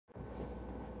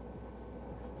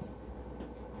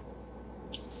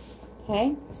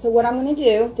Okay, so what I'm going to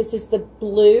do, this is the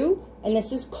blue, and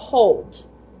this is cold.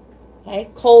 Okay,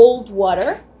 cold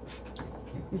water.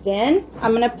 Then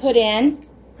I'm going to put in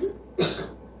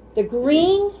the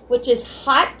green, which is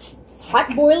hot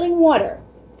boiling water.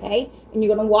 Okay, and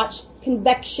you're going to watch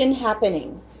convection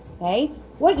happening. Okay,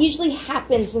 what usually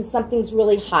happens when something's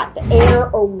really hot? The air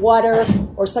or water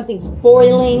or something's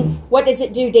boiling. What does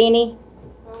it do, Danny?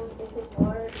 If it's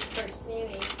water, it starts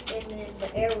steaming, and then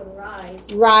the air would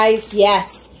rise. Rise,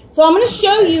 yes. So I'm going to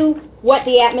show you what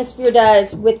the atmosphere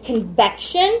does with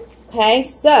convection. Okay,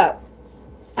 so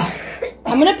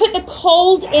I'm going to put the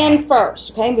cold in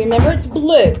first. Okay, remember it's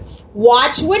blue.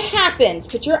 Watch what happens.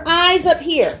 Put your eyes up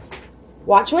here.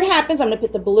 Watch what happens. I'm going to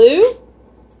put the blue.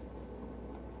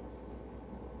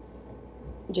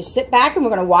 Just sit back and we're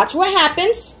going to watch what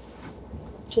happens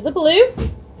to the blue.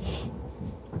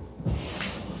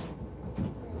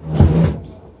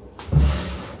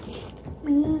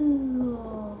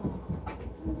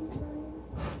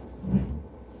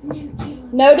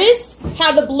 Notice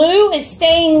how the blue is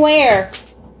staying where?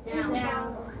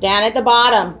 Down. Down at the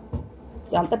bottom.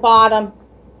 Down at the bottom.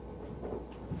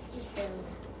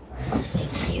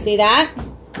 See that?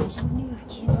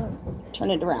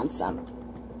 Turn it around some.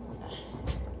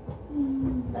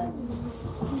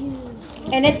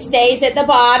 And it stays at the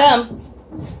bottom.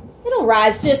 It'll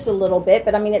rise just a little bit,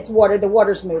 but I mean it's water. The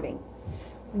water's moving.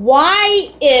 Why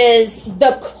is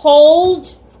the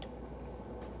cold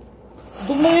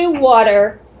blue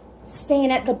water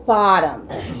staying at the bottom?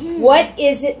 What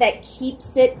is it that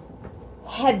keeps it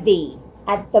heavy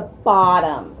at the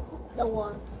bottom? The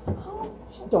one.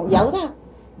 Don't yell it out.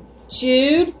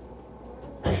 Jude?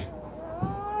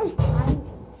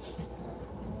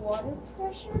 Water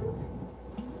pressure?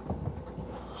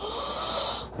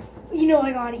 You know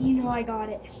I got it. You know I got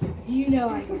it. You know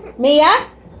I got it. Mia?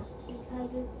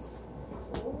 Because it's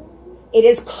It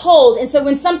is cold. And so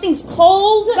when something's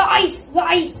cold... The ice. The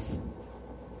ice.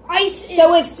 Ice is...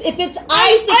 So if it's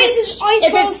ice...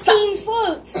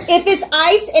 Floats. If it's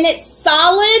ice and it's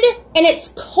solid and it's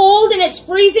cold and it's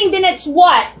freezing, then it's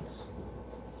what?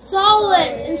 Solid.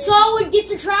 And solid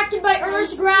gets attracted by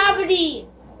Earth's gravity.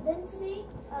 density.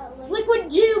 Liquid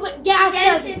do, but gas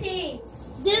doesn't. Density.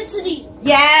 Density.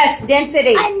 Yes,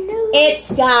 density. I knew It's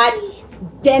got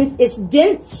dense. It's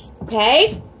dense.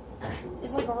 Okay.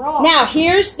 It's like a rock. Now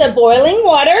here's the boiling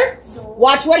water.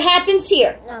 Watch what happens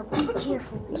here. No, be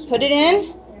careful. Let's put it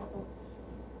in.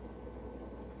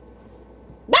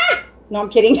 Ah! No, I'm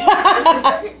kidding. You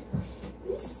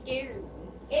scared me.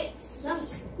 It's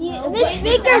this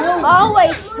speaker's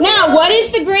always Now, what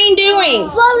is the green doing?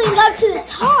 floating up to the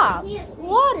top.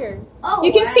 Water. Oh,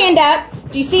 You can stand up.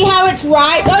 Do you see how it's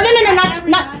right? Oh,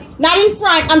 no, not in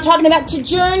front. I'm talking about to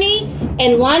Journey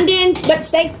and London. But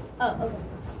stay. Oh, okay.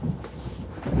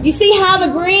 You see how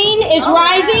the green is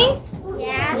rising?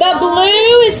 Yeah. The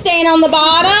blue is staying on the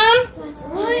bottom.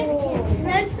 What?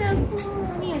 That's so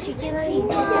cool. Yeah, she can see.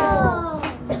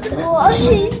 What?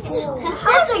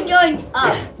 How's it going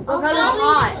up? Because it's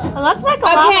hot. It looks like a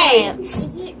Okay. lamp.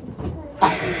 Is it?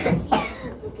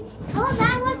 Oh,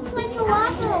 that looks like a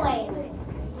lava lamp.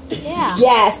 Yeah.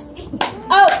 Yes.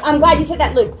 Oh, I'm glad you said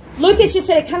that, Luke. Lucas just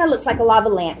said it kind of looks like a lava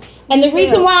lamp. And the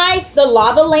reason why the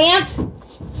lava lamp,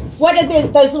 what do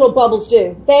those little bubbles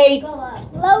do? They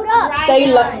Load up. they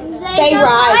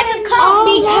rise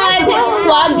because it's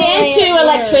plugged into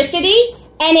electricity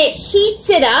and it heats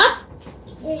it up.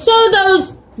 So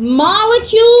those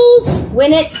molecules,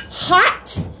 when it's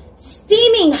hot,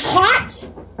 steaming hot,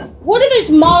 what are those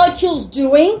molecules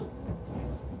doing?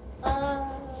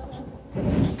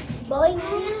 Boing.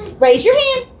 Raise your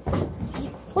hand.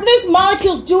 What are those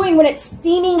molecules doing when it's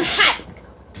steaming hot?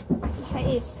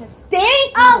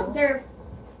 Danny? Oh, they're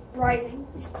rising.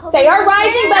 They are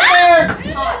rising, but they're...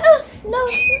 Hot. No.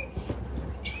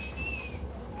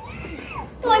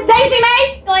 Daisy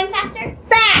Mae? Going faster?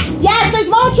 Fast. Yes, those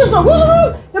molecules are...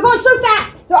 Woo! They're going so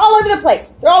fast. They're all over the place.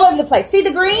 They're all over the place. See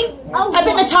the green? Oh, up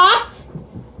at the top?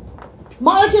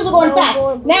 Molecules are going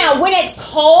fast. Now, when it's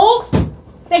cold,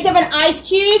 think of an ice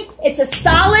cube. It's a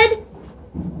solid.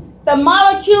 The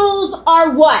molecules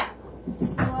are what?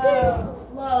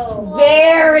 Whoa.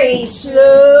 Very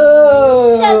slow.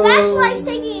 So that's why it's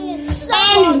taking it so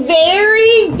long. And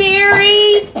very,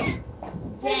 very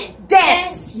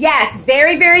dense. Yes,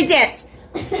 very, very dense.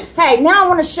 Hey, now I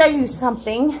want to show you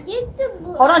something.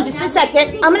 Hold on just a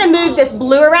second. I'm going to move this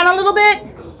blue around a little bit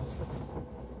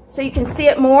so you can see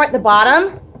it more at the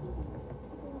bottom.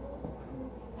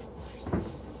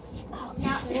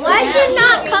 Why is it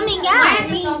not coming out?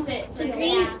 The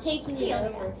green's taking it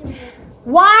over.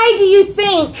 Why do you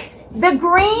think the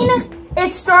green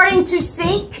is starting to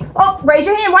sink? Oh, raise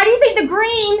your hand. Why do you think the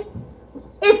green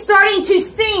is starting to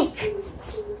sink?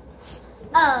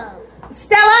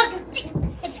 Stella?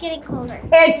 It's getting colder.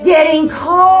 It's getting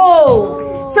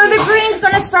cold. So the green's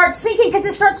going to start sinking because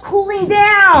it starts cooling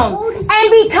down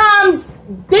and becomes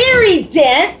very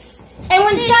dense. And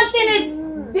when something is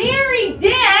very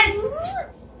dense,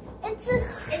 it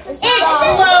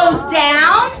slows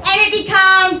down and it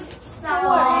becomes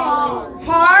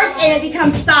hard and it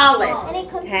becomes solid.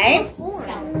 Okay?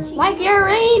 Like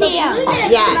uranium.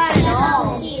 Yes.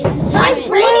 Like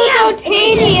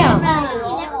plutonium.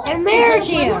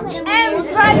 Americium. And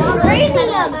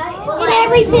vibranium. And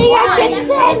everything I just said.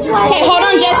 Okay, hold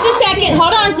on just a second.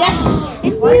 Hold on. Yes.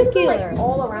 It's nuclear.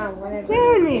 All around whenever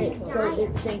so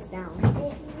it sinks down.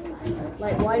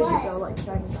 Like, why does it go like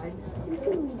side to side?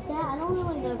 I don't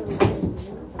really know the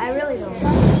reason. I really don't.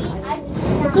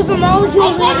 Because the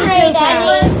molecules move so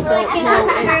fast.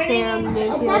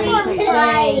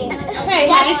 Okay,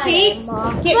 have a seat.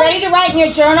 Get ready to write in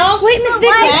your journals. Wait, Miss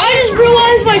Vicky, I just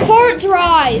realized my farts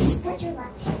rise.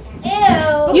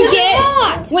 Ew. You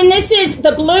get, when this is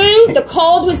the blue, the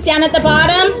cold was down at the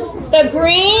bottom. The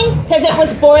green, because it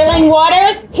was boiling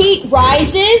water, heat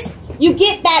rises. You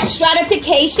get that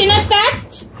stratification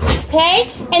effect, okay?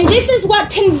 And this is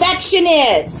what convection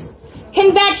is.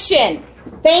 Convection.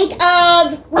 Think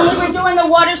of when we were doing the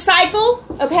water cycle,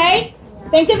 okay?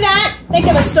 Think of that. Think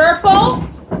of a circle,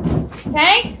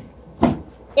 okay?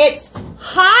 It's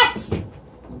hot,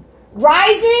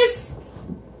 rises,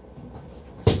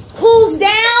 cools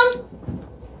down,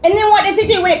 and then what does it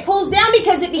do when it cools down?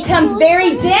 Because it becomes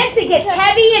very dense, it gets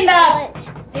heavy in the...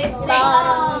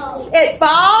 It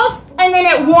falls, and then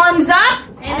it warms up.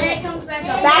 And then it comes back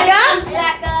up. Back up.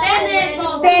 And then it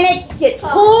falls Then it gets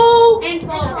cool and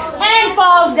falls down. and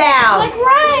falls down. Like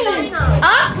rain.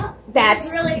 Up.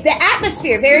 That's the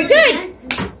atmosphere. Very good.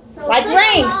 Like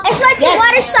rain. It's like the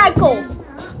water cycle.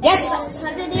 Yes.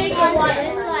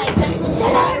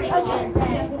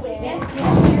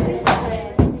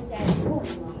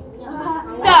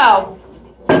 So,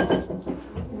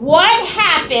 what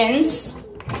happens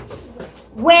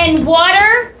when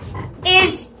water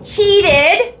is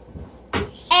heated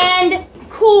and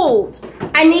cooled?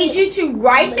 I need you to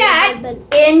write that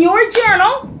in your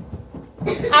journal.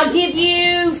 I'll give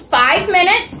you 5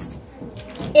 minutes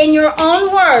in your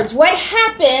own words. What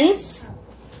happens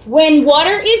when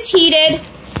water is heated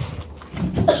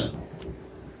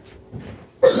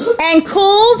and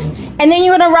cooled? And then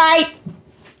you're going to write,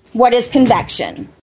 what is convection?